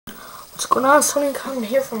What's going on? Sony coming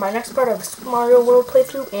here for my next part of Super Mario World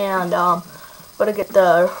playthrough, and I'm gonna get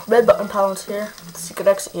the red button palace here, the secret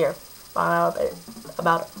exit here. Find out a bit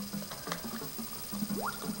about it.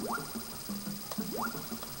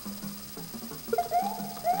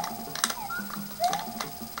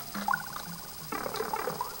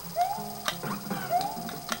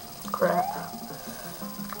 Crap.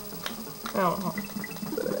 I don't know.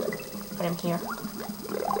 But I'm here.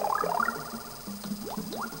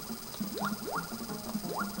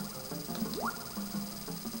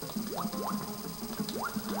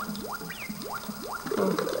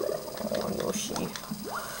 Oh, Yoshi.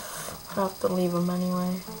 I have to leave him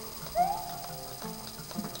anyway.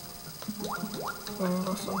 And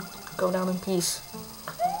also, go down in peace.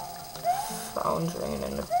 Foundry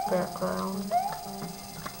in the background.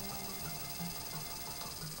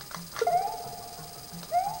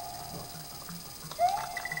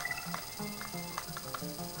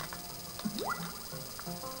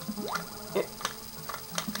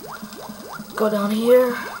 Go down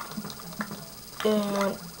here.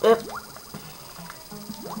 And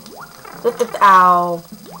ow,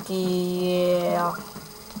 yeah.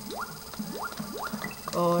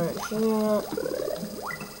 Go right here.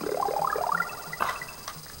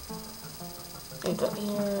 Get up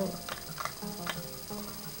here.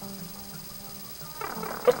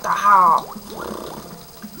 Get the hell.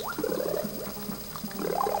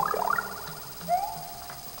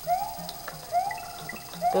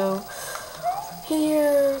 Go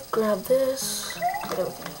here. Grab this. Get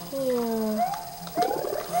over here.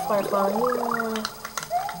 Firefly here.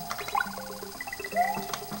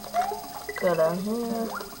 Go down here.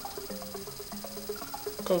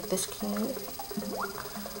 Take this key.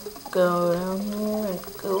 Go down here and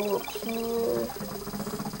go up here.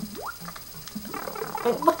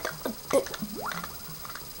 And what the?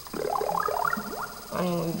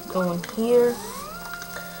 And you go in here.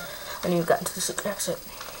 And you've gotten to the secret exit.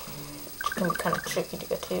 It's gonna be kind of tricky to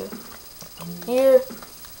get to. Here.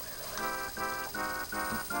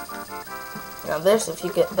 Now this, if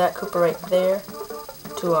you get that Koopa right there,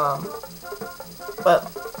 to well,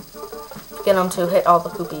 get them to hit all the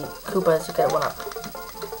Koopas, you get one up.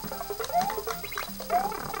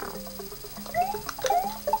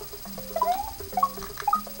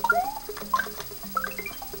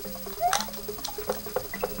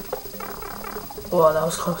 Whoa, that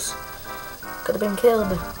was close. Could have been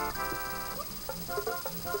killed.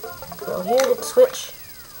 Go here, hit the switch.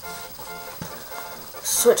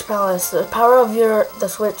 Switch Palace. The power of the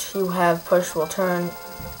switch you have pushed will turn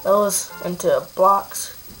those into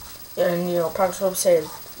blocks. And progress will say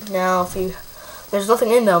now there's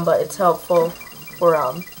nothing in them, but it's helpful for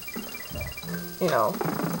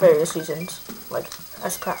various reasons, like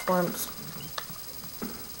as platforms.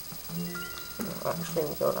 Actually,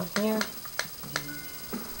 we go down here.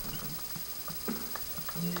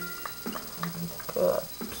 Go up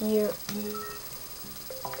here.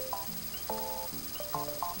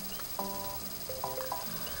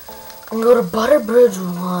 And go to Butter Bridge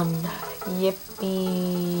 1.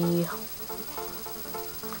 Yippee.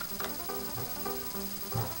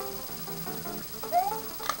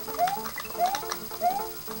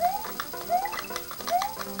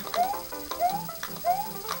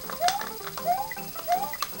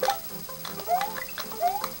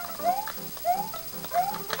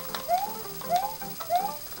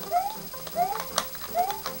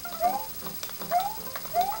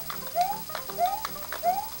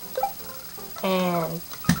 And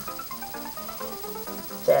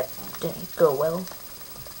that didn't go well.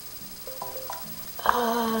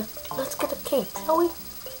 Let's get a cape, shall we?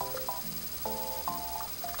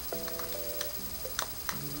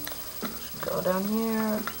 Just go down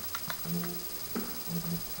here.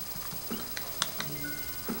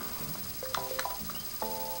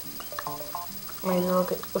 Maybe we'll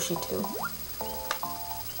get Yoshi too.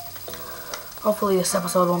 Hopefully this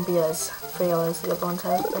episode won't be as fail as the other ones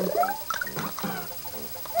have been.